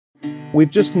We've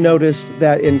just noticed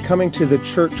that in coming to the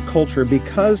church culture,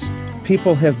 because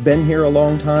people have been here a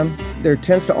long time, there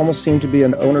tends to almost seem to be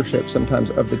an ownership sometimes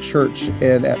of the church.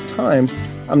 And at times,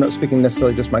 I'm not speaking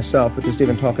necessarily just myself, but just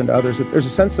even talking to others, that there's a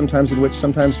sense sometimes in which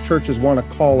sometimes churches want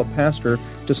to call a pastor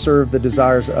to serve the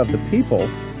desires of the people,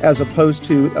 as opposed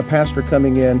to a pastor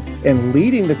coming in and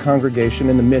leading the congregation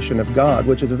in the mission of God,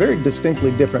 which is a very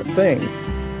distinctly different thing.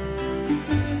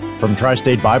 From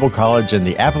Tri-State Bible College and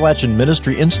the Appalachian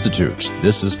Ministry Institute,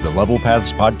 this is the Level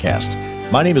Paths Podcast.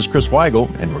 My name is Chris Weigel,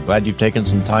 and we're glad you've taken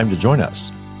some time to join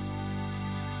us.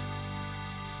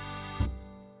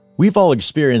 We've all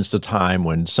experienced a time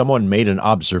when someone made an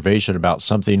observation about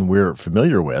something we're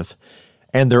familiar with,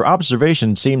 and their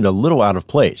observation seemed a little out of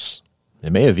place.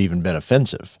 It may have even been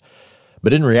offensive.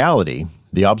 But in reality,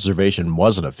 the observation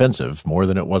wasn't offensive more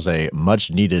than it was a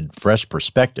much-needed fresh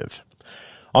perspective.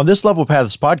 On this Level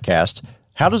Paths podcast,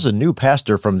 how does a new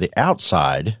pastor from the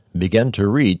outside begin to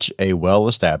reach a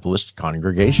well-established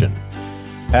congregation?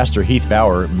 Pastor Heath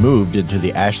Bauer moved into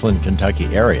the Ashland,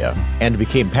 Kentucky area and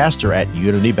became pastor at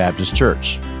Unity Baptist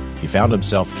Church. He found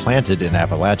himself planted in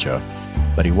Appalachia,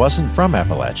 but he wasn't from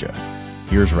Appalachia.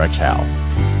 Here's Rex Howe.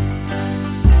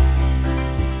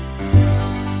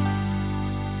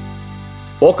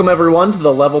 Welcome, everyone, to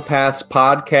the Level Paths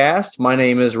Podcast. My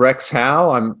name is Rex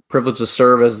Howe. I'm privileged to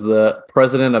serve as the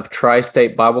president of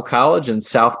Tri-State Bible College in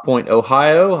South Point,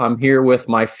 Ohio. I'm here with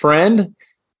my friend,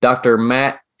 Dr.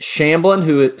 Matt Shamblin,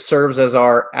 who serves as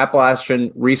our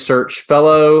Appalachian Research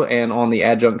Fellow and on the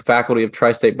adjunct faculty of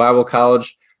Tri-State Bible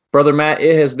College. Brother Matt,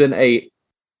 it has been a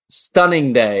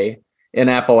stunning day in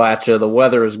Appalachia. The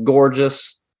weather is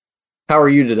gorgeous. How are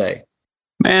you today?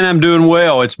 Man, I'm doing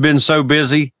well. It's been so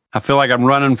busy. I feel like I'm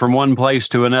running from one place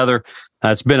to another.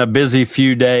 It's been a busy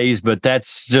few days, but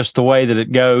that's just the way that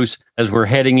it goes as we're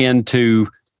heading into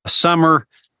summer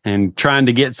and trying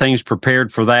to get things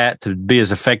prepared for that to be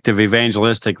as effective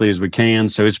evangelistically as we can.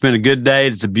 So it's been a good day.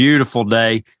 It's a beautiful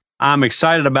day. I'm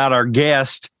excited about our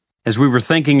guest. As we were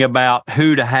thinking about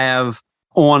who to have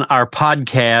on our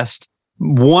podcast,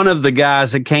 one of the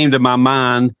guys that came to my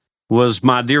mind was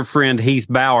my dear friend, Heath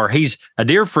Bauer. He's a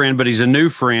dear friend, but he's a new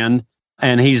friend.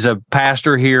 And he's a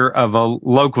pastor here of a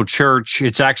local church.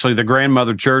 It's actually the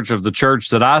grandmother church of the church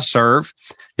that I serve.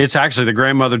 It's actually the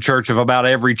grandmother church of about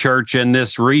every church in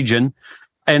this region.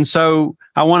 And so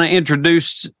I want to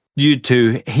introduce you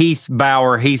to Heath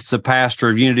Bauer. Heath's the pastor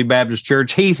of Unity Baptist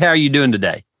Church. Heath, how are you doing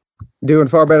today? Doing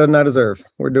far better than I deserve.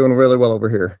 We're doing really well over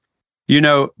here. You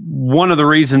know, one of the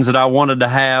reasons that I wanted to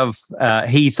have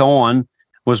Heath on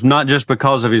was not just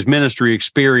because of his ministry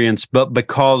experience, but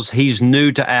because he's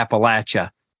new to Appalachia.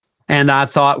 And I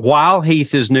thought, while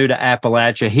Heath is new to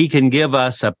Appalachia, he can give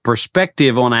us a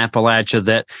perspective on Appalachia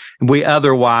that we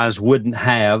otherwise wouldn't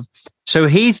have. So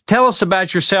Heath, tell us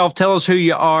about yourself. Tell us who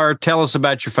you are. Tell us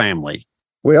about your family.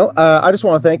 Well, I just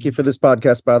want to thank you for this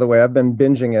podcast, by the way. I've been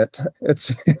binging it.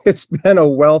 It's been a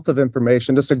wealth of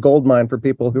information, just a goldmine for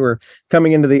people who are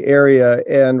coming into the area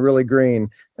and really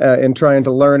green and trying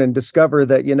to learn and discover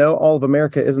that, you know, all of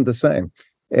America isn't the same.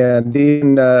 And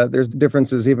even there's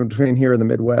differences even between here and the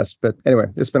Midwest. But anyway,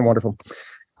 it's been wonderful.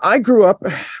 I grew up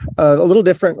a little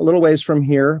different, a little ways from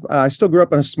here. I still grew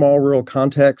up in a small rural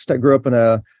context. I grew up in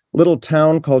a little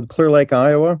town called Clear Lake,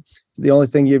 Iowa. The only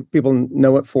thing people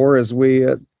know it for is we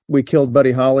killed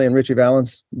Buddy Holly and Richie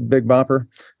Valens, Big Bopper.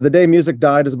 The day music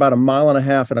died is about 1.5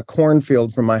 miles in a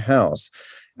cornfield from my house.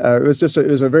 It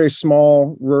was a very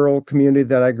small rural community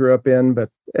that I grew up in, but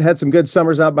it had some good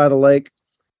summers out by the lake.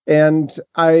 And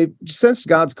I sensed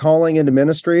God's calling into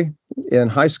ministry in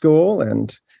high school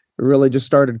and really just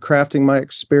started crafting my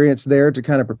experience there to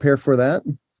kind of prepare for that,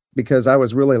 because I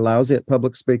was really lousy at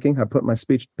public speaking. I put my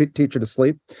speech teacher to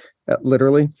sleep,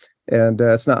 literally. And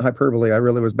it's not hyperbole. I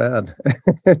really was bad.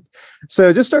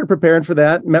 So just started preparing for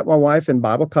that. Met my wife in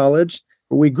Bible college.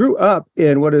 We grew up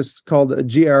in what is called a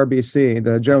GRBC,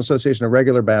 the General Association of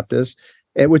Regular Baptists,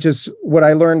 which is what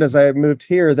I learned as I moved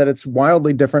here, that it's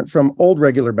wildly different from old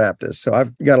regular Baptists. So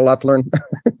I've got a lot to learn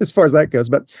as far as that goes.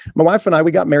 But my wife and I,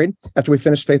 we got married after we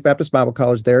finished Faith Baptist Bible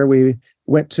College there. We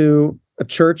went to a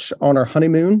church on our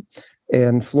honeymoon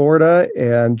in Florida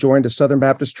and joined a Southern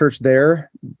Baptist church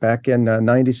there back in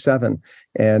 97.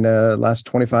 And last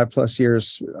 25 plus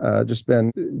years, just been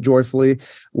joyfully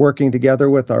working together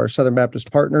with our Southern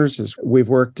Baptist partners. As we've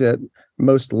worked at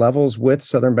most levels with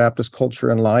Southern Baptist culture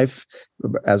and life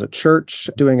as a church,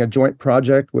 doing a joint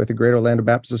project with the Greater Orlando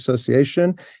Baptist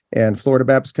Association and Florida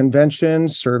Baptist Convention,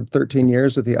 served 13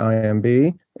 years with the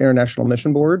IMB, International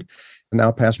Mission Board, now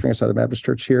pastoring a Southern Baptist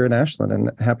church here in Ashland,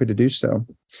 and happy to do so.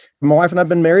 My wife and I have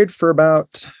been married for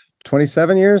about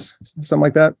 27 years, something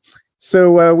like that.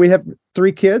 So we have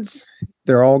 3 kids.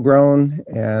 They're all grown,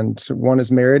 and one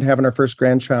is married, having our first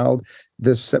grandchild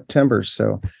this September.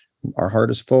 So our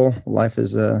heart is full. Life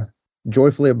is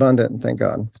joyfully abundant, thank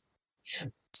God.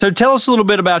 So tell us a little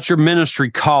bit about your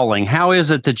ministry calling. How is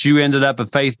it that you ended up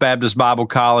at Faith Baptist Bible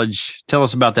College? Tell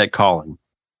us about that calling.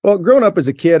 Well, growing up as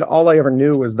a kid, all I ever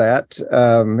knew was that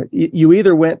you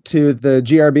either went to the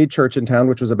GRB church in town,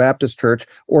 which was a Baptist church,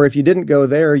 or if you didn't go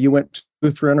there, you went to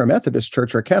Lutheran or Methodist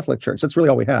church or a Catholic church. That's really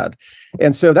all we had.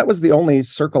 And so that was the only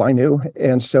circle I knew.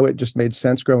 And so it just made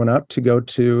sense growing up to go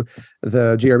to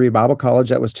the GRB Bible College.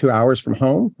 That was 2 hours from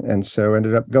home. And so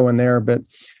ended up going there. But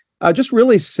I just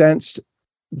really sensed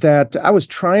that I was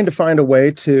trying to find a way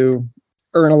to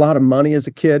earn a lot of money as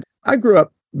a kid. I grew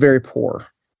up very poor.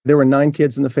 There were 9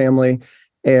 kids in the family.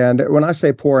 And when I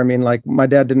say poor, I mean, like, my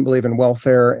dad didn't believe in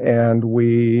welfare and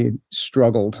we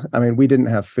struggled. I mean, we didn't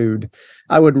have food.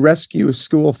 I would rescue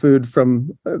school food from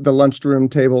the lunchroom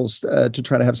tables to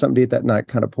try to have something to eat that night,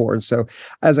 kind of poor. And so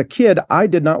as a kid, I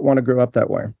did not want to grow up that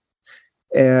way.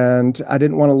 And I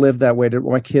didn't want to live that way. I didn't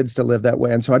want my kids to live that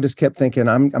way. And so I just kept thinking,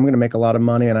 I'm going to make a lot of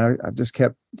money. And I just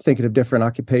kept thinking of different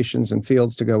occupations and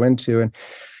fields to go into. And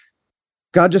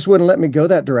God just wouldn't let me go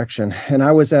that direction. And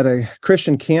I was at a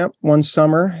Christian camp one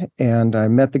summer, and I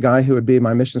met the guy who would be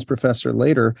my missions professor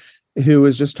later, who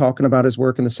was just talking about his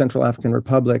work in the Central African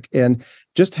Republic, and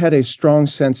just had a strong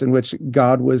sense in which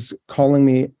God was calling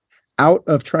me out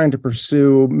of trying to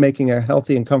pursue making a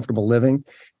healthy and comfortable living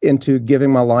into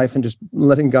giving my life and just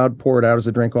letting God pour it out as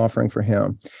a drink offering for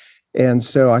him. And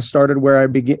so I started where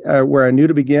I knew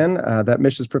to begin. That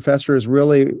missions professor is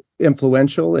really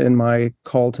influential in my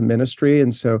call to ministry.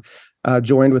 And so I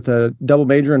joined with a double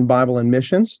major in Bible and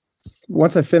missions.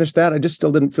 Once I finished that, I just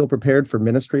still didn't feel prepared for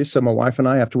ministry. So my wife and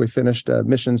I, after we finished a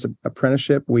missions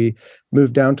apprenticeship, we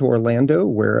moved down to Orlando,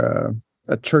 where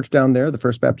a church down there, the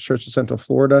First Baptist Church of Central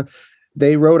Florida,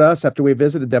 they wrote us after we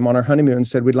visited them on our honeymoon and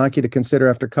said, we'd like you to consider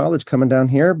after college coming down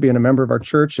here, being a member of our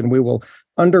church, and we will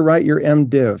underwrite your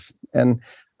MDiv. And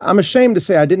I'm ashamed to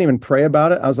say I didn't even pray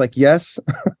about it. I was like, yes.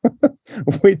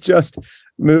 We just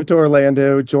moved to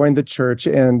Orlando, joined the church,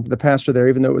 and the pastor there,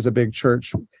 even though it was a big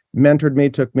church, mentored me,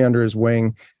 took me under his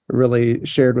wing, really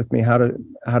shared with me how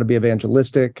to be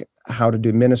evangelistic, how to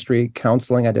do ministry,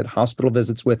 counseling. I did hospital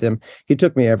visits with him. He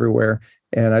took me everywhere.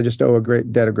 And I just owe a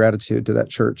great debt of gratitude to that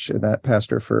church and that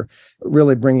pastor for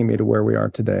really bringing me to where we are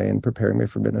today and preparing me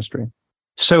for ministry.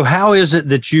 So how is it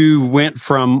that you went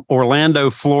from Orlando,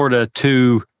 Florida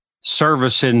to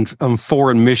service in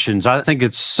foreign missions? I think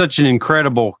it's such an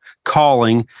incredible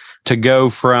calling to go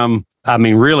from,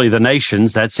 really the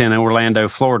nations, that's in Orlando,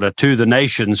 Florida, to the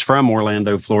nations from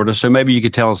Orlando, Florida. So maybe you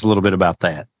could tell us a little bit about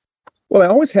that. Well, I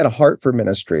always had a heart for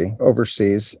ministry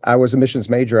overseas. I was a missions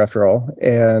major after all.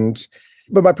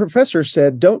 But my professor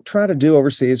said, don't try to do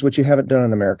overseas what you haven't done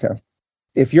in America.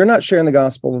 If you're not sharing the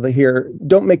gospel here,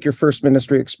 don't make your first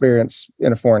ministry experience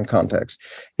in a foreign context.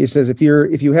 He says, if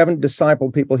you haven't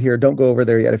discipled people here, don't go over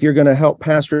there yet. If you're going to help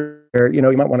pastor there, you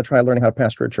might want to try learning how to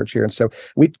pastor a church here. And so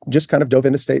we just kind of dove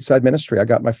into stateside ministry. I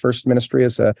got my first ministry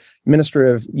as a minister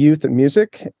of youth and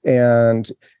music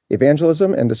and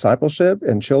evangelism and discipleship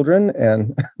and children.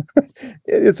 And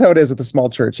it's how it is with a small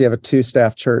church. You have a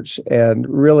 2-staff church, and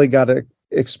really got to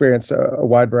experience a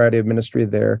wide variety of ministry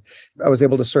there. I was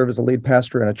able to serve as a lead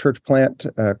pastor in a church plant,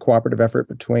 a cooperative effort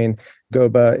between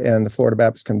GOBA and the Florida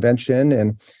Baptist Convention.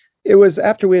 And it was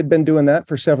after we had been doing that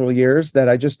for several years that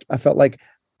I felt like,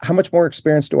 how much more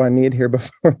experience do I need here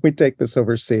before we take this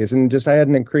overseas? And I had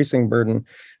an increasing burden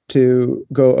to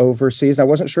go overseas. I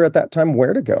wasn't sure at that time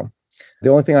where to go. The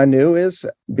only thing I knew is,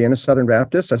 being a Southern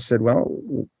Baptist, I said, well,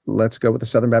 let's go with the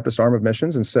Southern Baptist Arm of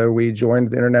Missions. And so we joined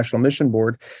the International Mission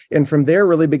Board. And from there,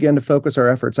 really began to focus our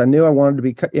efforts. I knew I wanted to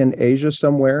be in Asia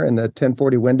somewhere in the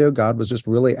 1040 window. God was just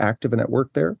really active and at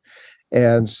work there.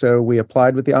 And so we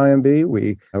applied with the IMB.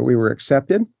 We were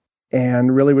accepted,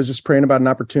 and really was just praying about an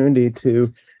opportunity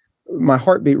to, my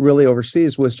heartbeat really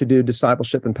overseas was to do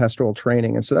discipleship and pastoral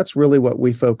training. And so that's really what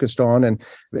we focused on. And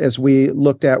as we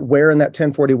looked at where in that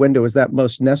 1040 window is that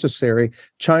most necessary,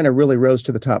 China really rose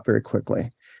to the top very quickly.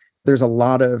 There's a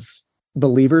lot of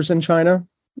believers in China,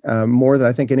 more than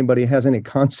I think anybody has any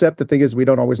concept. The thing is, we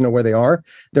don't always know where they are.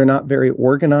 They're not very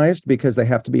organized because they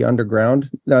have to be underground.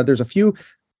 Now, there's a few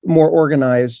more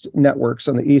organized networks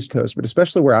on the East Coast, but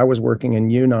especially where I was working in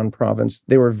Yunnan province,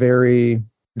 they were very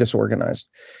disorganized.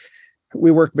 We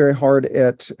worked very hard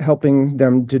at helping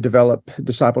them to develop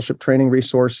discipleship training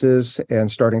resources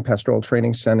and starting pastoral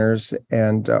training centers.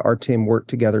 And our team worked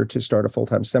together to start a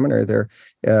full-time seminary there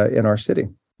in our city.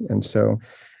 And so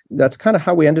that's kind of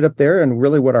how we ended up there, and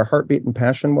really what our heartbeat and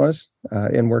passion was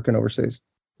in working overseas.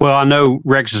 Well, I know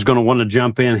Rex is going to want to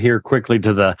jump in here quickly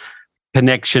to the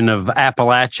connection of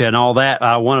Appalachia and all that.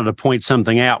 I wanted to point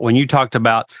something out. When you talked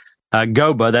about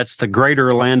GOBA, that's the Greater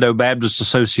Orlando Baptist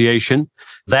Association.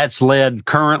 That's led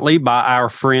currently by our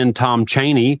friend Tom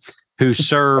Cheney, who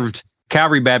served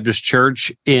Calvary Baptist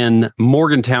Church in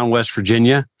Morgantown, West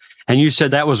Virginia. And you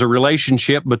said that was a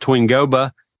relationship between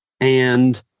GOBA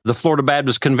and the Florida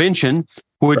Baptist Convention,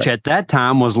 which at that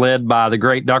time was led by the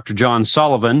great Dr. John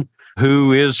Sullivan,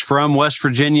 who is from West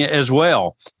Virginia as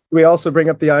well. We also bring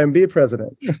up the IMB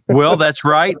president. Well, that's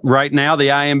right. Right now, the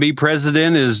IMB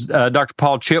president is Dr.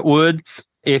 Paul Chitwood.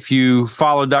 If you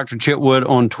follow Dr. Chitwood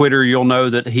on Twitter, you'll know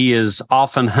that he is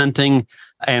often hunting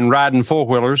and riding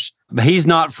four-wheelers. But he's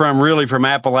not really from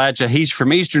Appalachia. He's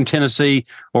from Eastern Tennessee,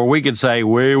 or we could say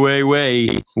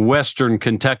way Western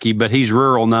Kentucky, but he's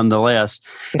rural nonetheless.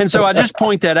 And so I just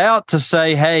point that out to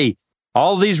say, hey,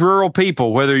 all these rural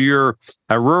people, whether you're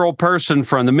a rural person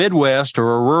from the Midwest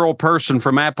or a rural person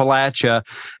from Appalachia,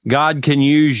 God can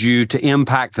use you to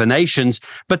impact the nations.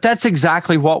 But that's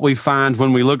exactly what we find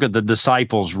when we look at the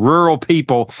disciples, rural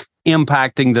people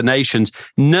impacting the nations.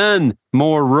 None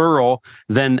more rural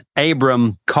than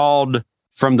Abram, called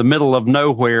from the middle of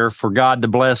nowhere for God to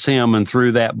bless him, and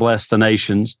through that bless the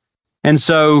nations. And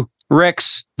so,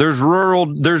 Rex,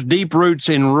 there's deep roots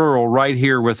in rural right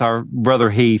here with our brother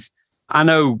Heath. I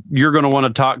know you're going to want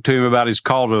to talk to him about his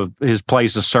call to his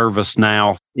place of service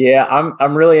now. Yeah,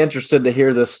 I'm really interested to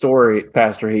hear this story,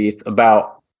 Pastor Heath,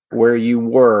 about where you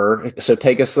were. So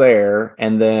take us there,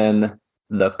 and then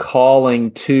the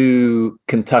calling to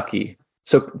Kentucky.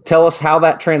 So tell us how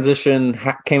that transition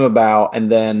came about, and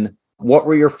then what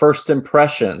were your first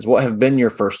impressions? What have been your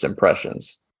first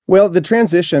impressions? Well, the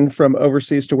transition from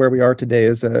overseas to where we are today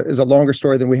is a longer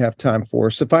story than we have time for.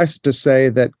 Suffice to say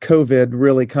that COVID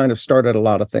really kind of started a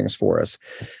lot of things for us.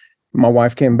 My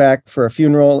wife came back for a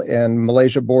funeral, and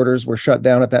Malaysia borders were shut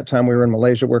down at that time. We were in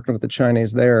Malaysia working with the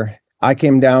Chinese there. I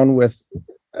came down with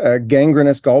a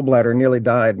gangrenous gallbladder, nearly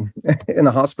died in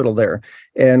the hospital there,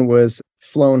 and was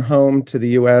flown home to the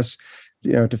U.S.,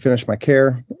 to finish my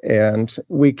care. And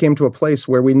we came to a place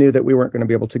where we knew that we weren't going to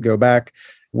be able to go back.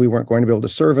 We weren't going to be able to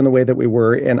serve in the way that we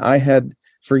were. And I had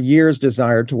for years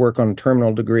desired to work on a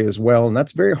terminal degree as well. And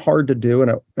that's very hard to do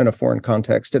in a foreign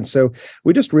context. And so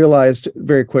we just realized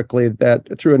very quickly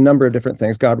that through a number of different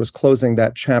things, God was closing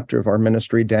that chapter of our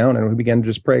ministry down. And we began to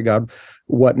just pray, God,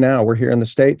 what now? We're here in the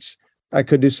States. I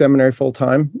could do seminary full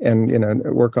time and,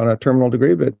 work on a terminal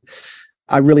degree, but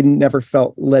I really never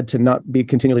felt led to not be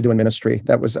continually doing ministry.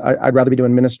 I'd rather be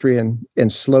doing ministry and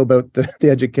slow boat the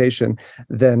education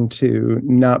than to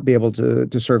not be able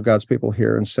to serve God's people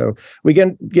here. And so we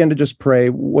began to just pray,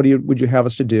 would you have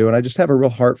us to do? And I just have a real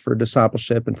heart for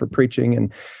discipleship and for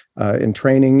preaching and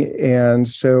training. And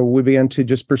so we began to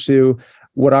just pursue,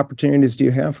 what opportunities do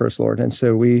you have for us, Lord? And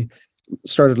so we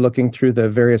started looking through the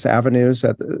various avenues.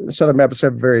 At the Southern Baptists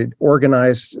have a very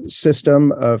organized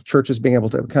system of churches being able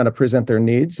to kind of present their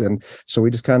needs. And so we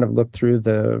just kind of looked through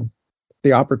the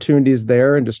opportunities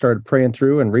there and just started praying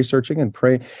through and researching and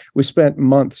praying. We spent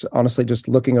months, honestly, just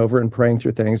looking over and praying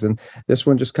through things. And this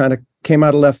one just kind of came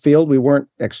out of left field. We weren't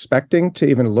expecting to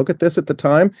even look at this at the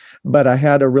time, but I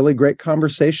had a really great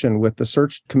conversation with the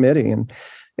search committee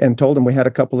and told them we had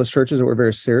a couple of churches that were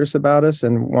very serious about us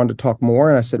and wanted to talk more.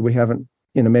 And I said, we haven't,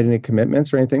 made any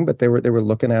commitments or anything, but they were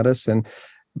looking at us.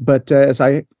 But as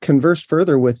I conversed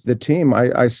further with the team,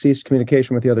 I ceased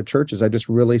communication with the other churches. I just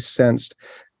really sensed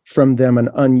from them an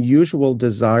unusual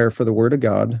desire for the Word of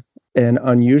God, an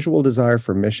unusual desire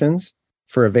for missions,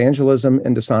 for evangelism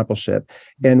and discipleship.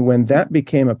 And when that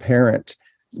became apparent,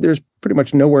 there's pretty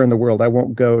much nowhere in the world I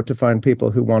won't go to find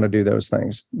people who want to do those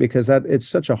things, because it's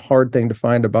such a hard thing to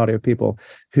find a body of people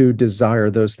who desire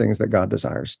those things that God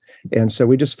desires. And so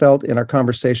we just felt in our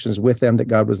conversations with them that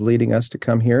God was leading us to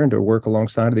come here and to work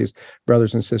alongside of these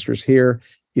brothers and sisters here,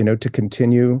 to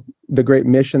continue the great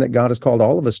mission that God has called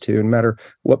all of us to, no matter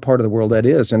what part of the world that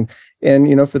is. And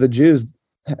for the Jews,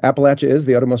 Appalachia is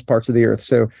the uttermost parts of the earth.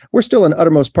 So we're still in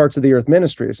uttermost parts of the earth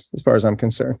ministries, as far as I'm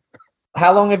concerned.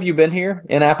 How long have you been here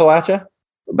in Appalachia?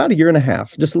 About a year and a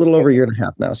half, just a little over a year and a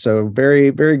half now. So very,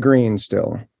 very green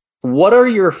still. What are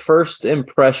your first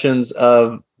impressions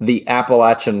of the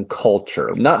Appalachian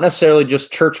culture? Not necessarily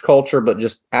just church culture, but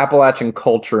just Appalachian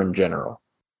culture in general.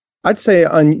 I'd say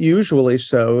unusually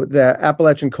so that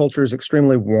Appalachian culture is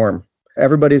extremely warm.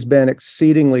 Everybody's been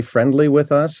exceedingly friendly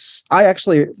with us. I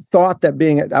actually thought that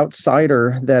being an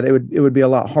outsider, that it would be a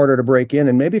lot harder to break in,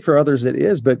 and maybe for others it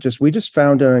is, but we just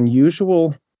found an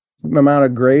unusual amount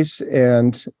of grace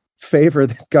and favor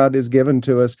that God has given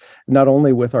to us, not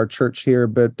only with our church here,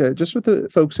 but just with the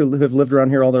folks who have lived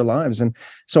around here all their lives. And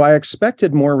so I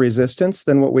expected more resistance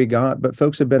than what we got, but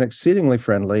folks have been exceedingly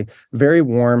friendly, very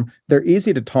warm. They're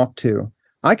easy to talk to.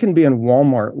 I can be in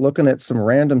Walmart looking at some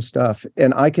random stuff,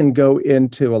 and I can go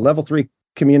into a level 3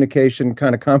 communication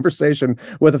kind of conversation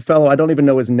with a fellow. I don't even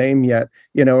know his name yet,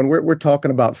 and we're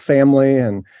talking about family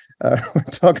and we're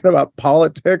talking about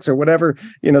politics or whatever,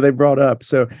 they brought up.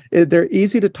 So they're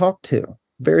easy to talk to,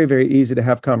 very, very easy to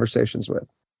have conversations with.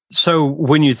 So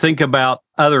when you think about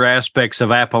other aspects of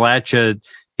Appalachia,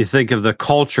 you think of the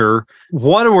culture.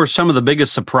 What were some of the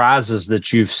biggest surprises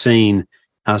that you've seen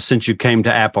since you came to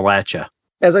Appalachia?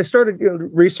 As I started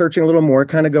researching a little more,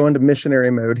 kind of go into missionary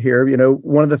mode here,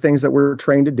 one of the things that we're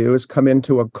trained to do is come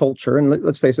into a culture, and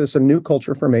let's face it, it's a new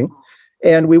culture for me.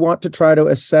 And we want to try to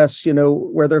assess,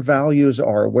 where their values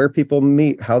are, where people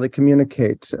meet, how they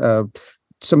communicate,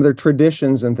 some of their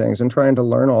traditions and things, and trying to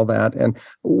learn all that. And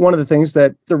one of the things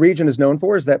that the region is known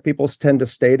for is that people tend to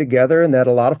stay together and that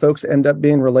a lot of folks end up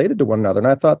being related to one another. And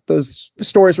I thought those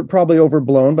stories were probably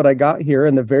overblown, but I got here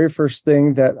and the very first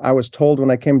thing that I was told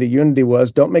when I came to Unity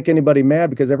was, don't make anybody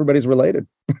mad because everybody's related.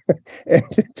 And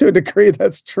to a degree,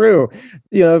 that's true.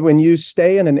 When you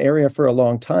stay in an area for a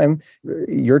long time,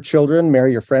 your children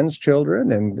marry your friends'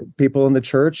 children and people in the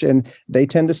church, and they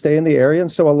tend to stay in the area.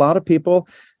 And so a lot of people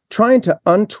trying to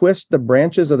untwist the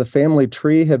branches of the family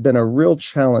tree have been a real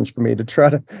challenge for me to try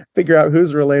to figure out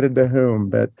who's related to whom.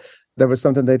 But that was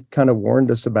something they kind of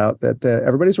warned us about, that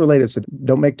everybody's related, so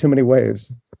don't make too many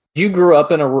waves. You grew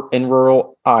up in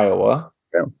rural Iowa.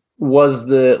 Yeah. Was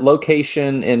the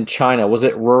location in China, was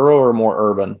it rural or more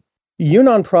urban?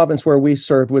 Yunnan province, where we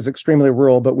served, was extremely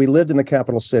rural, but we lived in the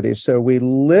capital city. So we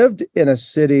lived in a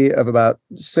city of about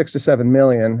 6 to 7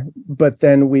 million, but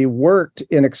then we worked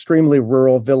in extremely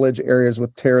rural village areas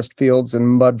with terraced fields and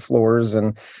mud floors.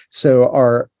 And so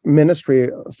our ministry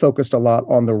focused a lot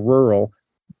on the rural,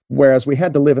 whereas we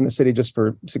had to live in the city just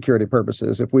for security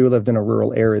purposes. If we lived in a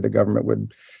rural area, the government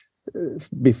would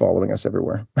be following us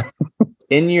everywhere.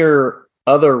 In your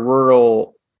other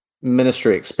rural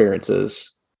ministry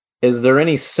experiences, is there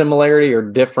any similarity or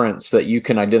difference that you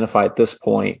can identify at this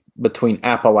point between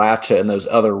Appalachia and those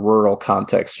other rural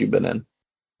contexts you've been in?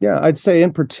 Yeah, I'd say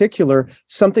in particular,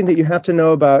 something that you have to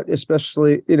know about,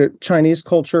 especially Chinese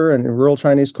culture and rural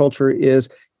Chinese culture, is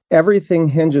everything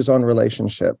hinges on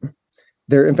relationship.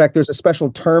 In fact, there's a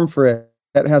special term for it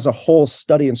that has a whole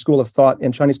study and school of thought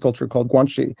in Chinese culture called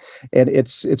guanxi, and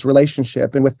it's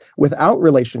relationship. And without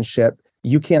relationship,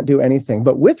 you can't do anything.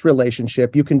 But with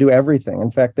relationship, you can do everything.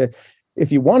 In fact,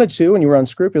 if you wanted to and you were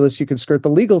unscrupulous, you could skirt the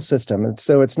legal system. And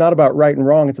so it's not about right and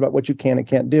wrong. It's about what you can and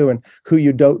can't do and who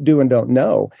you don't do and don't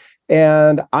know.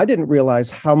 And I didn't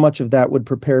realize how much of that would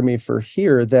prepare me for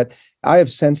here, that I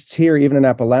have sensed here, even in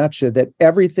Appalachia, that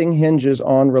everything hinges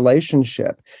on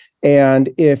relationship. And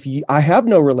if I have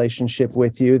no relationship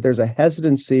with you, there's a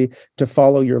hesitancy to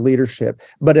follow your leadership.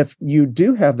 But if you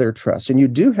do have their trust and you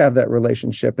do have that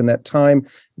relationship and that time,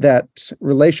 that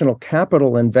relational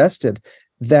capital invested,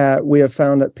 that we have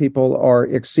found that people are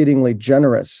exceedingly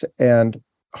generous and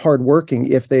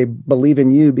hardworking if they believe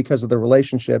in you because of the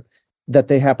relationship that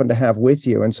they happen to have with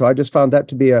you. And so I just found that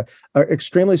to be a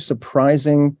extremely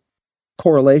surprising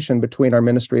correlation between our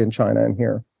ministry in China and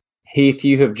here. Heath,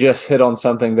 you have just hit on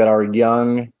something that our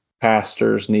young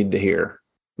pastors need to hear.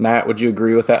 Matt, would you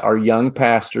agree with that? Our young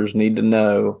pastors need to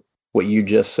know what you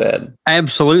just said.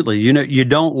 Absolutely. You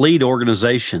don't lead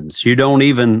organizations. You don't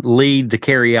even lead to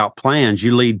carry out plans.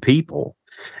 You lead people.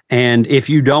 And if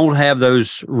you don't have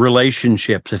those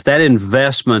relationships, if that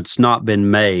investment's not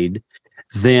been made,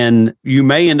 then you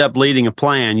may end up leading a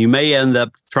plan. You may end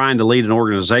up trying to lead an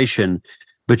organization,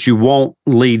 but you won't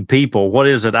lead people. What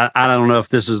is it? I don't know if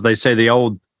this is, they say the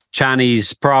old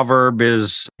Chinese proverb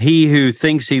is, he who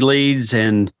thinks he leads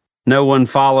and no one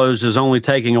follows is only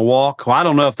taking a walk. Well, I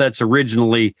don't know if that's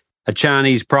originally a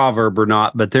Chinese proverb or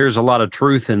not, but there's a lot of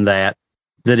truth in that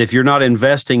if you're not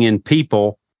investing in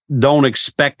people, don't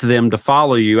expect them to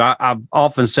follow you. I've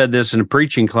often said this in a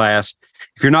preaching class.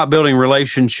 If you're not building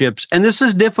relationships, and this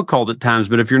is difficult at times,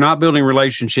 but if you're not building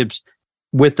relationships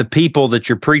with the people that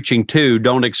you're preaching to,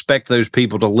 don't expect those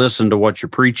people to listen to what you're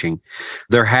preaching.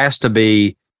 There has to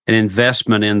be an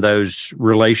investment in those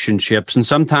relationships. And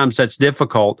sometimes that's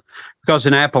difficult because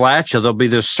in Appalachia, there'll be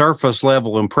this surface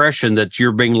level impression that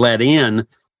you're being let in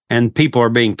and people are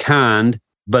being kind,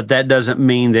 but that doesn't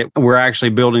mean that we're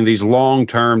actually building these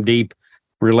long-term, deep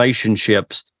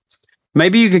relationships.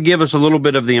 Maybe you could give us a little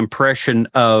bit of the impression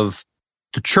of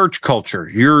the church culture.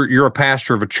 You're a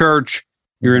pastor of a church.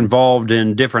 You're involved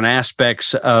in different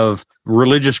aspects of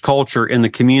religious culture in the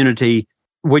community.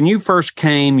 When you first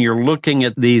came, you're looking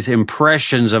at these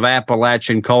impressions of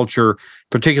Appalachian culture,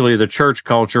 particularly the church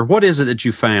culture. What is it that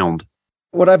you found?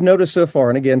 What I've noticed so far,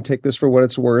 and again, take this for what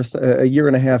it's worth, a year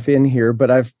and a half in here,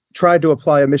 but I've tried to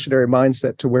apply a missionary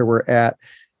mindset to where we're at.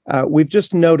 We've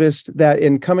just noticed that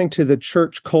in coming to the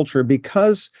church culture,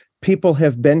 because people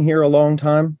have been here a long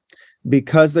time,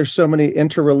 because there's so many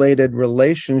interrelated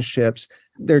relationships,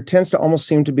 there tends to almost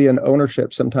seem to be an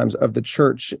ownership sometimes of the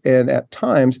church. And at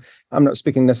times, I'm not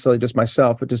speaking necessarily just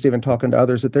myself, but just even talking to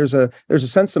others, that there's a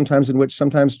sense sometimes in which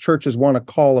sometimes churches want to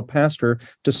call a pastor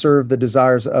to serve the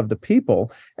desires of the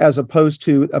people, as opposed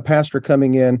to a pastor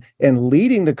coming in and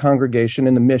leading the congregation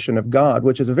in the mission of God,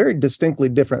 which is a very distinctly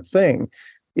different thing.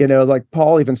 Like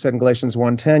Paul even said in Galatians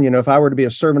 1:10, if I were to be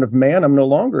a servant of man, I'm no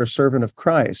longer a servant of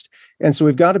Christ. And so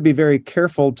we've got to be very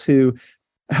careful to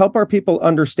help our people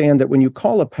understand that when you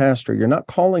call a pastor, you're not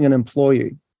calling an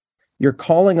employee. You're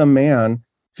calling a man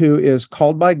who is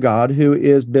called by God, who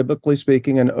is, biblically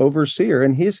speaking, an overseer.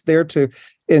 And he's there to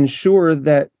ensure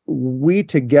that we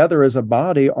together as a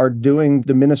body are doing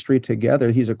the ministry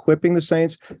together. He's equipping the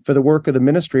saints for the work of the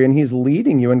ministry, and he's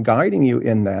leading you and guiding you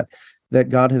in that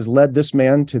God has led this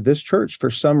man to this church for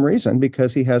some reason,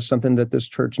 because he has something that this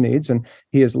church needs. And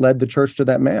he has led the church to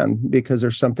that man because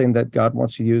there's something that God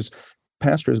wants to use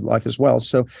pastor's life as well.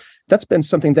 So that's been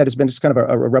something that has been just kind of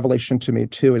a revelation to me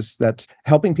too, is that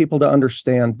helping people to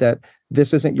understand that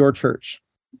this isn't your church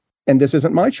and this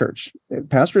isn't my church.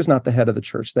 Pastor is not the head of the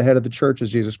church. The head of the church is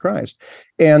Jesus Christ.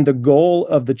 And the goal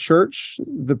of the church,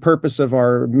 the purpose of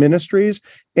our ministries,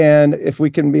 and if we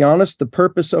can be honest, the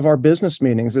purpose of our business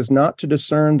meetings is not to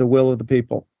discern the will of the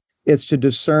people. It's to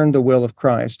discern the will of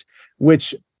Christ,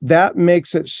 which that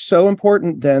makes it so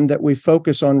important then that we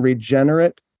focus on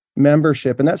regenerate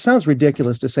membership. And that sounds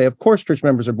ridiculous to say. Of course, church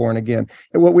members are born again.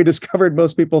 And what we discovered,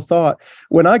 most people thought,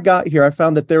 when I got here, I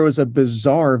found that there was a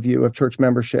bizarre view of church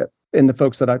membership in the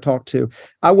folks that I talked to.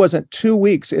 I wasn't 2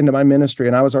 weeks into my ministry,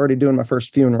 and I was already doing my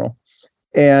first funeral.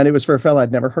 And it was for a fellow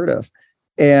I'd never heard of.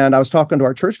 And I was talking to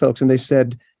our church folks, and they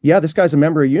said, yeah, this guy's a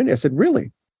member of Unity. I said,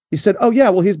 really? He said, oh, yeah,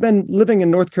 well, he's been living in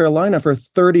North Carolina for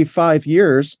 35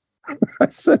 years. I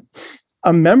said,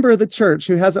 a member of the church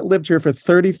who hasn't lived here for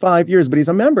 35 years, but he's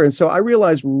a member. And so I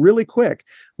realized really quick,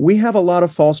 we have a lot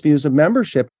of false views of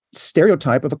membership,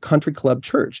 stereotype of a country club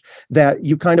church, that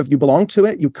you belong to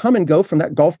it. You come and go from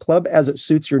that golf club as it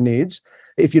suits your needs.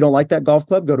 If you don't like that golf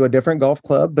club, go to a different golf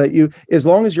club. But as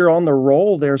long as you're on the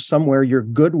roll there somewhere, you're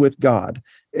good with God.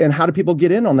 And how do people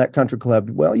get in on that country club?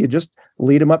 Well, you just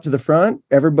lead them up to the front.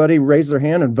 Everybody raises their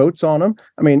hand and votes on them.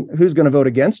 I mean, who's going to vote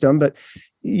against them? But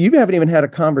you haven't even had a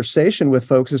conversation with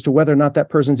folks as to whether or not that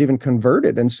person's even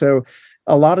converted. And so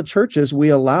a lot of churches, we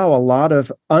allow a lot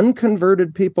of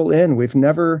unconverted people in. We've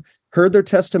never heard their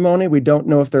testimony. We don't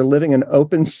know if they're living in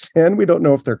open sin. We don't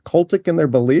know if they're cultic in their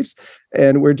beliefs.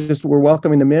 And we're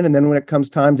welcoming them in. And then when it comes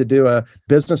time to do a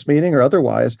business meeting or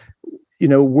otherwise,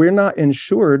 we're not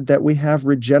ensured that we have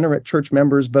regenerate church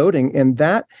members voting. And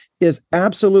that is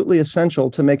absolutely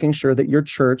essential to making sure that your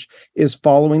church is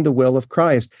following the will of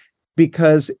Christ.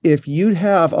 Because if you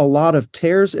have a lot of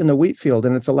tares in the wheat field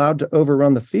and it's allowed to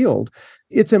overrun the field,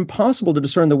 it's impossible to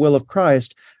discern the will of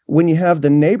Christ when you have the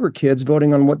neighbor kids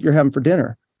voting on what you're having for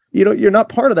dinner. You're not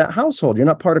part of that household. You're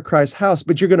not part of Christ's house,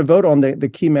 but you're going to vote on the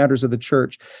key matters of the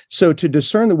church. So to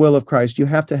discern the will of Christ, you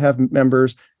have to have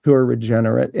members who are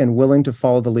regenerate and willing to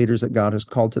follow the leaders that God has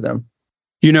called to them.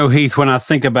 Heath, when I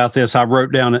think about this, I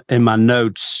wrote down in my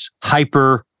notes,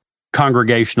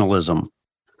 hyper-congregationalism,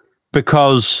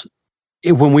 because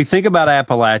when we think about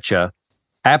Appalachia,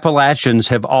 Appalachians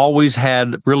have always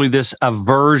had really this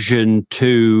aversion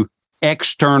to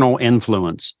external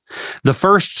influence. The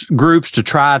first groups to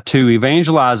try to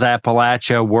evangelize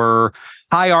Appalachia were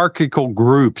hierarchical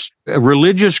groups,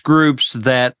 religious groups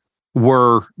that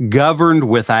were governed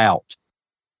without.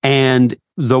 And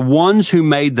the ones who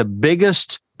made the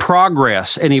biggest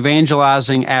progress in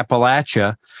evangelizing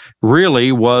Appalachia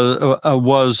really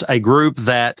was a group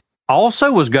that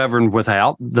also was governed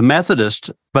without, the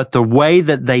Methodist, but the way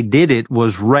that they did it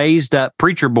was raised up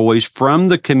preacher boys from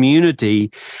the community,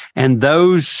 and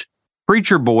those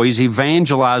preacher boys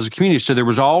evangelized the community. So there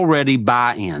was already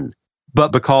buy-in.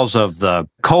 But because of the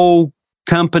coal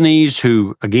companies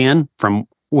who, again, from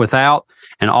without,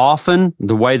 and often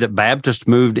the way that Baptists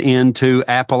moved into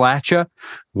Appalachia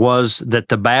was that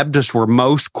the Baptists were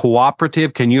most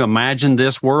cooperative. Can you imagine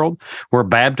this world where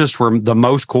Baptists were the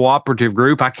most cooperative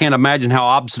group? I can't imagine how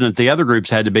obstinate the other groups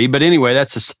had to be. But anyway,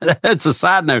 that's a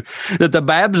side note, that the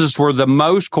Baptists were the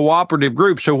most cooperative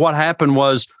group. So what happened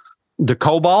was the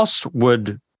co-boss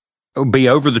would be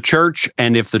over the church,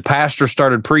 and if the pastor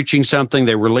started preaching something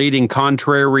they were leading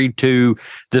contrary to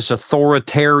this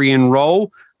authoritarian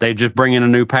role, they'd just bring in a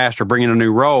new pastor, bring in a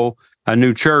new role, a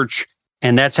new church,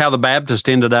 and that's how the Baptist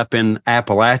ended up in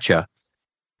Appalachia.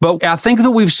 But I think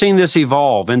that we've seen this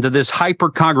evolve into this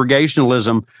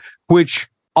hyper-congregationalism, which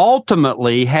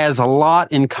ultimately has a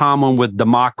lot in common with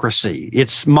democracy.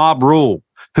 It's mob rule,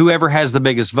 whoever has the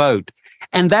biggest vote.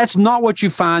 And that's not what you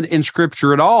find in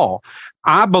Scripture at all.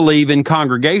 I believe in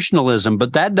congregationalism,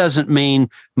 but that doesn't mean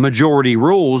majority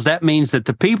rules. That means that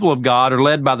the people of God are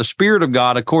led by the Spirit of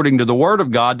God according to the Word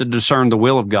of God to discern the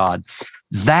will of God.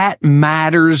 That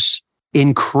matters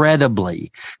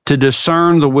incredibly, to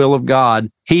discern the will of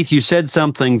God. Heath, you said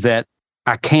something that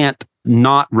I can't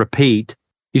not repeat.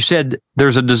 You said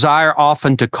there's a desire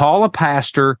often to call a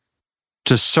pastor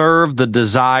to serve the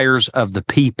desires of the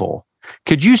people.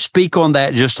 Could you speak on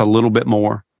that just a little bit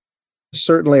more?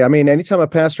 Certainly. I mean, anytime a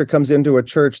pastor comes into a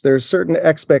church, there's certain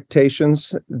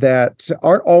expectations that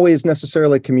aren't always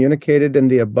necessarily communicated in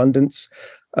the abundance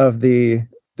of the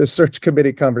search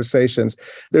committee conversations.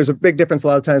 There's a big difference a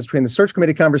lot of times between the search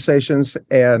committee conversations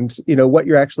and, what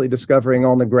you're actually discovering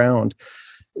on the ground.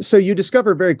 So you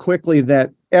discover very quickly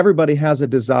that everybody has a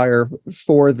desire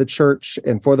for the church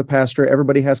and for the pastor.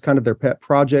 Everybody has kind of their pet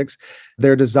projects,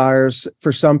 their desires.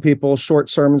 For some people, short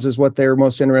sermons is what they're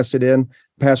most interested in.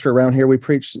 Pastor, around here, we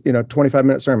preach,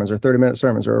 25-minute sermons or 30-minute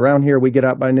sermons, or around here, we get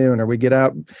out by noon, or we get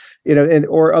out,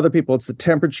 or other people, it's the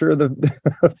temperature of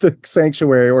the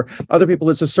sanctuary, or other people,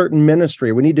 it's a certain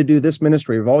ministry. We need to do this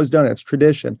ministry. We've always done it. It's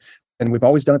tradition. And we've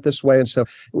always done it this way. And so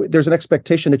there's an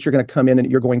expectation that you're going to come in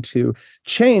and you're going to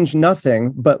change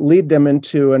nothing, but lead them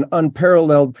into an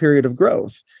unparalleled period of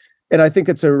growth. And I think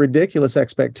it's a ridiculous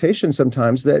expectation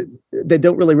sometimes that they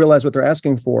don't really realize what they're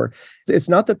asking for. It's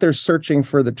not that they're searching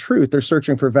for the truth. They're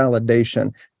searching for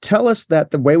validation. Tell us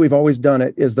that the way we've always done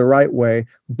it is the right way.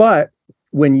 But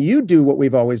when you do what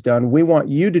we've always done, we want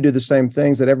you to do the same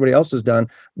things that everybody else has done,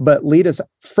 but lead us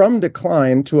from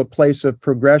decline to a place of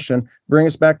progression, bring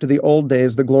us back to the old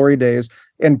days, the glory days,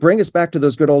 and bring us back to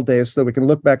those good old days so we can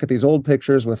look back at these old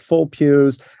pictures with full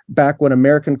pews, back when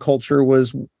American culture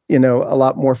was, a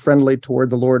lot more friendly toward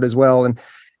the Lord as well.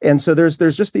 And so there's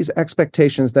just these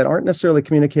expectations that aren't necessarily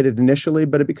communicated initially,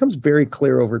 but it becomes very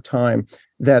clear over time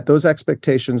that those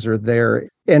expectations are there.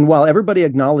 And while everybody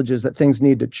acknowledges that things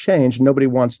need to change, nobody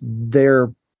wants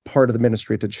their part of the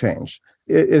ministry to change.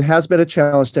 It has been a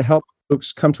challenge to help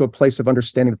folks come to a place of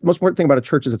understanding. The most important thing about a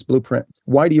church is its blueprint.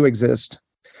 Why do you exist?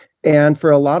 And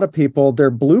for a lot of people,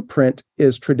 their blueprint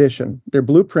is tradition. Their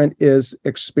blueprint is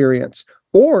experience.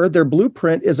 Or their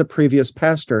blueprint is a previous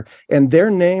pastor, and their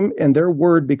name and their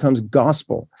word becomes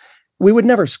gospel. We would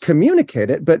never communicate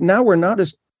it, but now we're not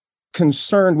as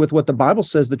concerned with what the Bible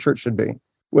says the church should be,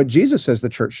 what Jesus says the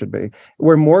church should be.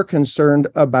 We're more concerned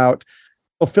about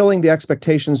fulfilling the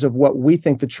expectations of what we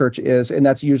think the church is, and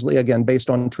that's usually, again, based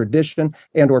on tradition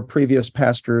and or previous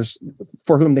pastors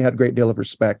for whom they had a great deal of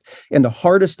respect. And the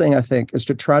hardest thing, I think, is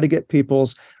to try to get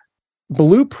people's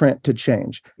blueprint to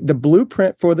change. The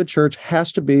blueprint for the church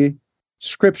has to be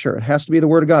Scripture. It has to be the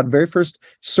Word of God. The very first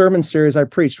sermon series I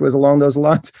preached was along those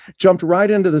lines, jumped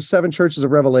right into the 7 churches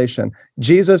of Revelation.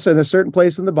 Jesus, in a certain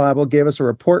place in the Bible, gave us a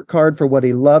report card for what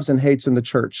he loves and hates in the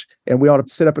church. And we ought to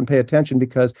sit up and pay attention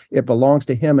because it belongs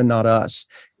to him and not us.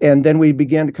 And then we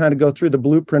began to kind of go through the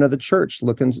blueprint of the church,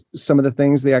 looking at some of the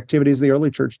things, the activities the early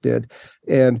church did,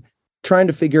 and trying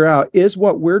to figure out, is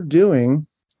what we're doing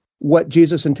what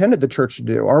Jesus intended the church to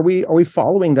do? Are we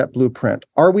following that blueprint?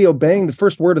 Are we obeying the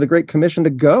first word of the Great Commission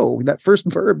to go, that first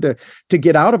verb to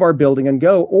get out of our building and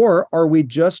go? Or are we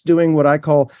just doing what I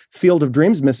call field of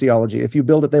dreams missiology? If you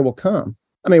build it, they will come.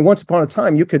 I mean, once upon a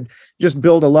time, you could just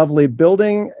build a lovely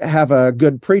building, have a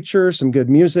good preacher, some good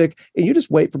music, and you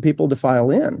just wait for people to file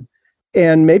in.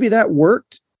 And maybe that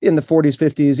worked in the 40s,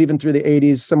 50s, even through the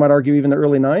 80s, some might argue even the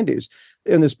early 90s.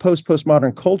 In this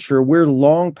postmodern culture, we're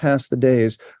long past the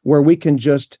days where we can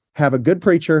just have a good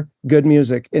preacher, good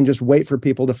music, and just wait for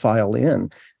people to file in.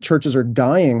 Churches are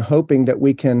dying, hoping that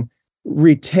we can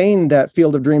retain that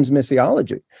field of dreams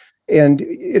missiology. And,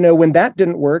 when that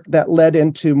didn't work, that led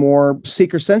into more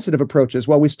seeker-sensitive approaches.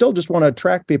 Well, we still just want to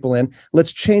attract people in.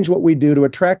 Let's change what we do to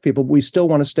attract people, but we still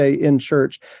want to stay in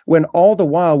church. When all the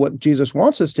while, what Jesus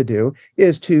wants us to do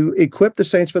is to equip the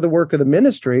saints for the work of the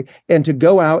ministry and to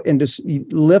go out and to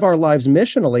live our lives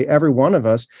missionally, every one of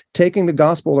us, taking the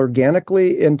gospel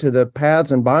organically into the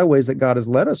paths and byways that God has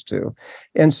led us to.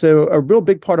 And so a real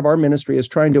big part of our ministry is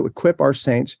trying to equip our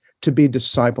saints to be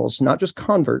disciples, not just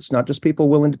converts, not just people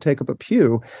willing to take up a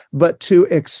pew, but to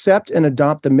accept and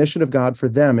adopt the mission of God for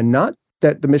them, and not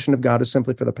that the mission of God is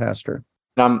simply for the pastor.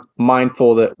 And I'm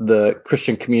mindful that the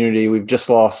Christian community, we've just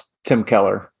lost Tim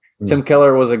Keller. Tim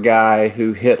Keller was a guy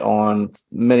who hit on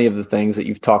many of the things that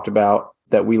you've talked about,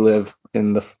 that we live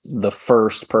in the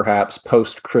first, perhaps,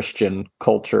 post-Christian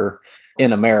culture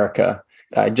in America.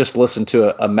 I just listened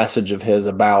to a message of his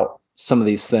about some of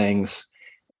these things.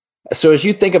 So as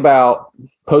you think about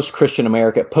post-Christian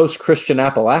America, post-Christian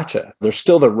Appalachia, there's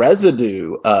still the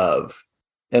residue of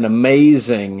an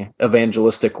amazing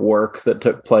evangelistic work that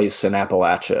took place in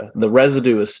Appalachia. The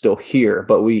residue is still here,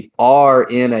 but we are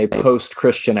in a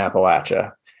post-Christian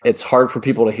Appalachia. It's hard for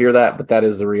people to hear that, but that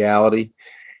is the reality.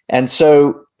 And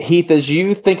so, Heath, as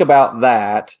you think about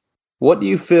that, what do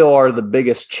you feel are the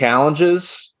biggest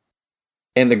challenges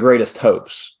and the greatest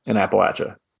hopes in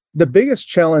Appalachia? The biggest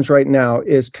challenge right now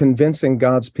is convincing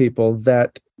God's people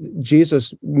that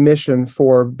Jesus' mission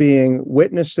for being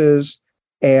witnesses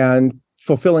and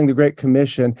fulfilling the Great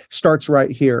Commission starts right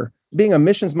here. Being a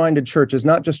missions-minded church is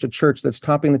not just a church that's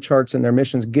topping the charts in their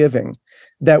missions giving,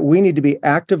 that we need to be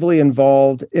actively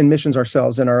involved in missions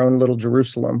ourselves in our own little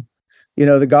Jerusalem. You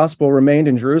know, the gospel remained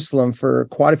in Jerusalem for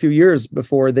quite a few years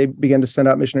before they began to send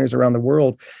out missionaries around the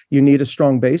world. You need a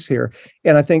strong base here.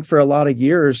 And I think for a lot of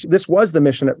years, this was the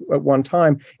mission at one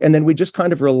time. And then we just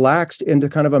kind of relaxed into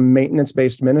kind of a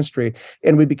maintenance-based ministry.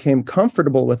 And we became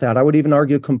comfortable with that. I would even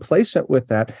argue complacent with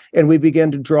that. And we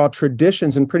began to draw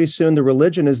traditions. And pretty soon the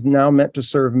religion is now meant to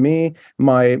serve me,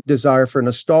 my desire for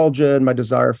nostalgia and my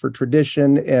desire for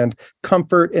tradition and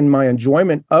comfort and my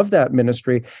enjoyment of that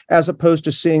ministry, as opposed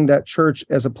to seeing that church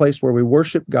as a place where we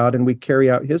worship God and we carry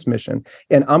out his mission.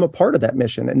 And I'm a part of that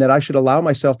mission, and that I should allow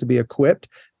myself to be equipped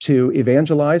to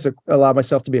evangelize, allow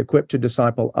myself to be equipped to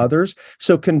disciple others.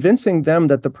 So convincing them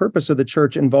that the purpose of the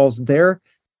church involves their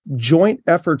joint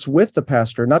efforts with the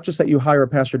pastor, not just that you hire a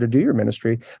pastor to do your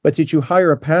ministry, but that you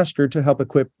hire a pastor to help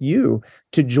equip you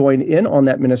to join in on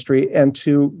that ministry and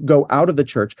to go out of the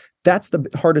church. That's the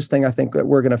hardest thing I think that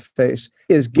we're going to face,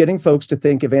 is getting folks to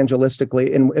think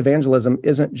evangelistically. And evangelism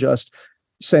isn't just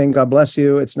saying, God bless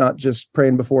you. It's not just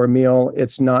praying before a meal.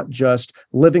 It's not just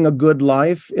living a good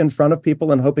life in front of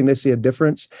people and hoping they see a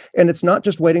difference. And it's not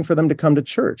just waiting for them to come to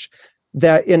church.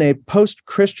 That in a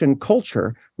post-Christian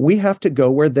culture, we have to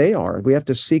go where they are. We have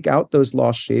to seek out those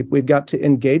lost sheep. We've got to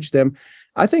engage them,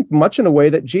 I think, much in a way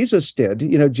that Jesus did.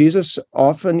 You know, Jesus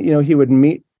often, he would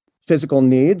meet physical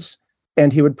needs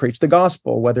and he would preach the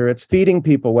gospel, whether it's feeding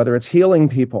people, whether it's healing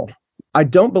people. I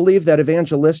don't believe that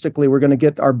evangelistically we're going to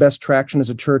get our best traction as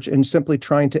a church in simply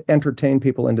trying to entertain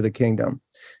people into the kingdom.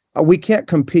 We can't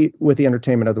compete with the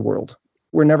entertainment of the world.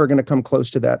 We're never going to come close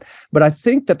to that. But I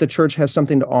think that the church has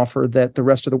something to offer that the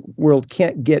rest of the world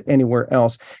can't get anywhere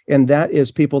else. And that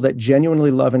is people that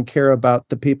genuinely love and care about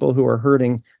the people who are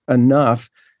hurting enough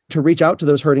to reach out to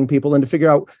those hurting people and to figure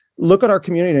out, look at our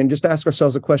community and just ask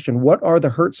ourselves a question: what are the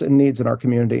hurts and needs in our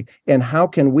community? And how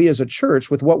can we as a church,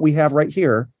 with what we have right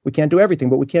here, we can't do everything,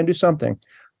 but we can do something.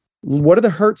 What are the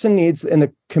hurts and needs in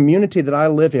the community that I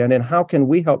live in, and how can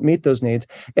we help meet those needs?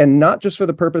 And not just for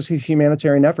the purpose of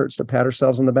humanitarian efforts to pat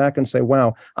ourselves on the back and say,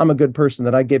 wow, I'm a good person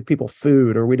that I gave people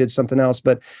food or we did something else,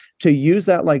 but to use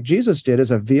that like Jesus did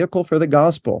as a vehicle for the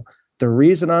gospel. The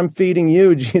reason I'm feeding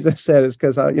you, Jesus said, is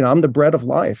because I'm the bread of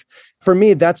life. For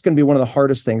me, that's going to be one of the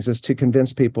hardest things, is to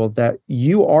convince people that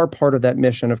you are part of that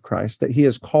mission of Christ, that he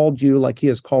has called you, like he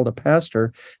has called a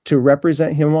pastor, to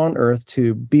represent him on earth,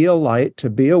 to be a light,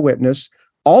 to be a witness.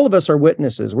 All of us are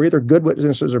witnesses. We're either good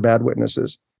witnesses or bad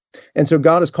witnesses. And so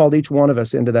God has called each one of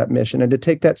us into that mission, and to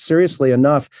take that seriously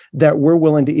enough that we're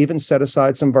willing to even set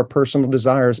aside some of our personal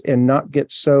desires and not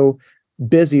get so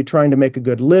busy trying to make a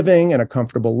good living and a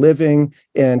comfortable living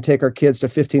and take our kids to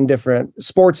 15 different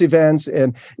sports events.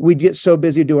 And we get so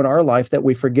busy doing our life that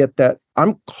we forget that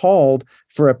I'm called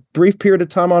for a brief period of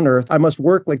time on earth. I must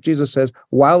work, like Jesus says,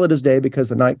 while it is day, because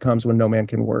the night comes when no man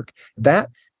can work. That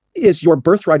is your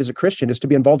birthright as a Christian, is to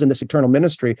be involved in this eternal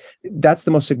ministry. That's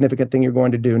the most significant thing you're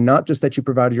going to do, not just that you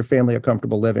provide your family a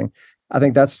comfortable living. I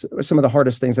think that's some of the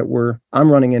hardest things that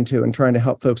I'm running into and trying to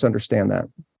help folks understand that.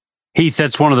 Heath,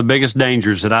 that's one of the biggest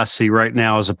dangers that I see right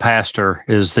now as a pastor,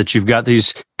 is that you've got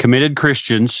these committed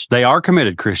Christians. They are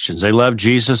committed Christians. They love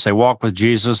Jesus. They walk with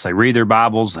Jesus. They read their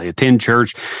Bibles. They attend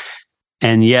church.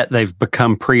 And yet they've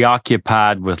become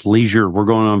preoccupied with leisure. We're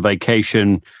going on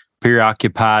vacation,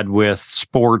 preoccupied with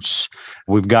sports.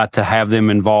 We've got to have them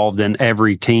involved in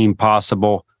every team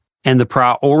possible. And the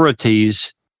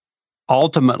priorities,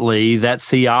 ultimately, that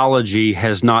theology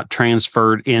has not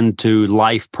transferred into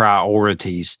life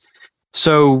priorities.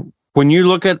 So when you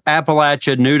look at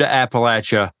Appalachia, new to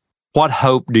Appalachia, what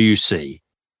hope do you see?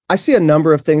 I see a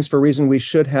number of things for reason we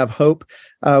should have hope.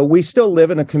 We still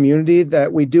live in a community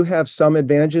that we do have some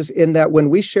advantages in that when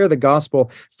we share the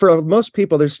gospel, for most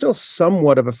people, there's still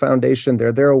somewhat of a foundation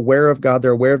there. They're aware of God.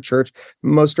 They're aware of church.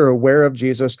 Most are aware of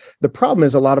Jesus. The problem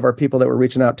is a lot of our people that we're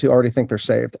reaching out to already think they're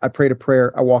saved. I prayed a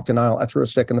prayer. I walked an aisle. I threw a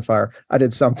stick in the fire. I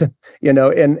did something,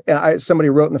 and somebody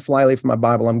wrote in the flyleaf of my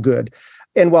Bible, I'm good.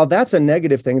 And while that's a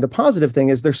negative thing, the positive thing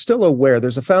is they're still aware.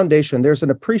 There's a foundation. There's an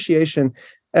appreciation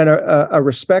and a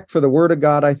respect for the Word of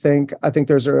God, I think. I think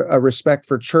there's a respect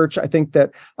for church. I think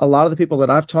that a lot of the people that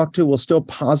I've talked to will still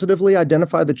positively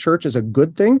identify the church as a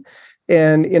good thing.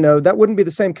 And, that wouldn't be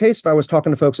the same case if I was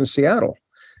talking to folks in Seattle.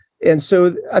 And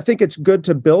so I think it's good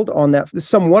to build on that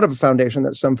somewhat of a foundation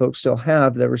that some folks still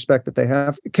have, the respect that they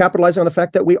have, capitalizing on the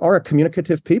fact that we are a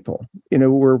communicative people.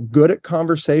 We're good at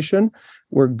conversation.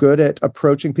 We're good at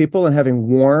approaching people and having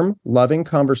warm, loving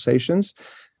conversations.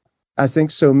 I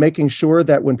think so making sure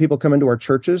that when people come into our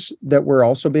churches, that we're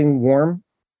also being warm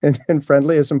and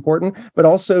friendly is important, but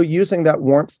also using that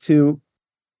warmth to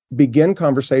begin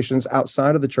conversations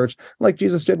outside of the church, like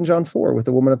Jesus did in John 4 with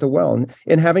the woman at the well,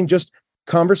 and having just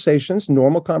conversations,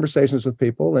 normal conversations with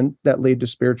people, and that lead to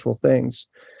spiritual things.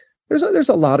 There's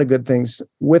a lot of good things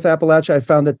with Appalachia. I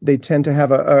found that they tend to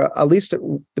have at least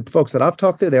the folks that I've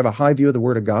talked to, they have a high view of the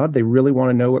Word of God. They really want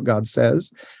to know what God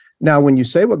says. Now, when you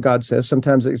say what God says,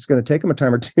 sometimes it's going to take them a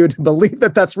time or two to believe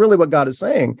that that's really what God is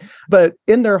saying. But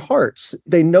in their hearts,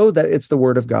 they know that it's the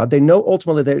Word of God. They know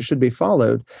ultimately that it should be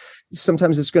followed.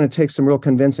 Sometimes it's going to take some real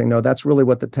convincing. No, that's really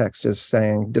what the text is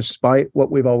saying. Despite what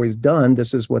we've always done,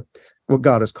 this is what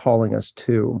God is calling us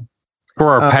to.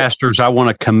 For our pastors, I want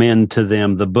to commend to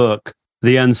them the book,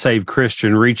 The Unsaved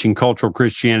Christian, Reaching Cultural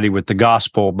Christianity with the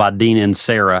Gospel by Dean and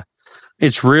Sarah.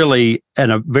 It's really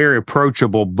a very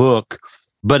approachable book,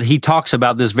 but he talks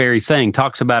about this very thing,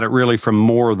 talks about it really from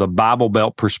more of the Bible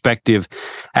Belt perspective.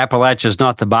 Appalachia is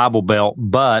not the Bible Belt,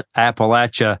 but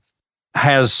Appalachia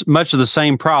has much of the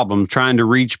same problem, trying to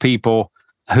reach people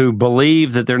who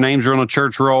believe that their names are on a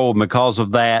church roll, and because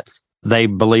of that, they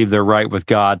believe they're right with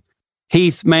God.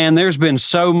 Heath, man, there's been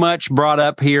so much brought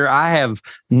up here. I have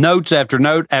notes after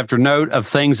note after note of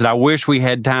things that I wish we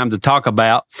had time to talk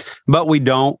about, but we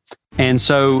don't. And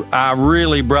so I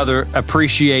really, brother,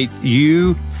 appreciate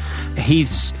you.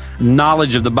 Heath's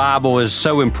knowledge of the Bible is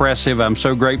so impressive. I'm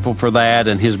so grateful for that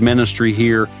and his ministry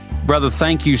here. Brother,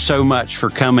 thank you so much for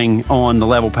coming on the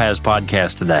Level Paths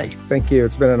podcast today. Thank you.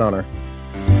 It's been an honor.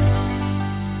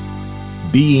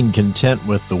 Being content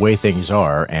with the way things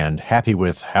are and happy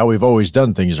with how we've always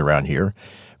done things around here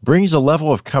brings a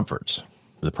level of comfort.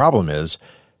 The problem is,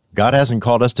 God hasn't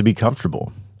called us to be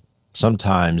comfortable.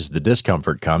 Sometimes the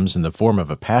discomfort comes in the form of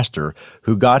a pastor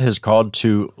who God has called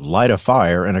to light a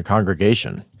fire in a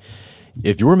congregation.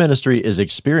 If your ministry is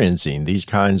experiencing these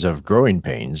kinds of growing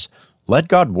pains, let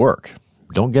God work.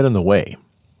 Don't get in the way.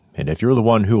 And if you're the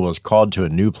one who was called to a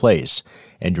new place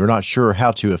and you're not sure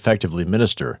how to effectively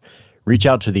minister, reach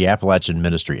out to the Appalachian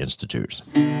Ministry Institute.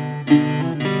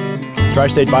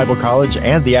 Tri-State Bible College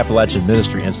and the Appalachian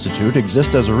Ministry Institute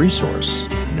exist as a resource.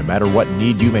 No matter what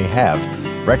need you may have,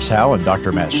 Rex Howe and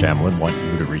Dr. Matt Shamlin want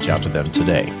you to reach out to them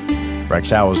today.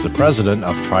 Rex Howe is the president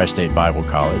of Tri-State Bible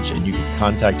College, and you can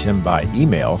contact him by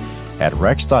email at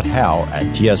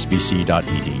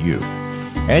rex.howe@tsbc.edu.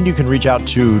 And you can reach out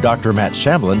to Dr. Matt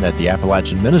Shamlin at the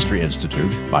Appalachian Ministry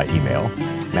Institute by email,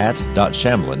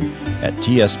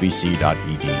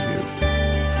 matt.shamlin@tsbc.edu.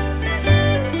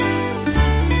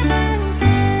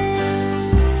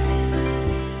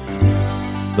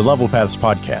 The Level Paths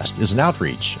podcast is an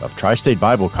outreach of Tri-State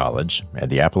Bible College and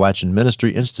the Appalachian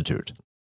Ministry Institute.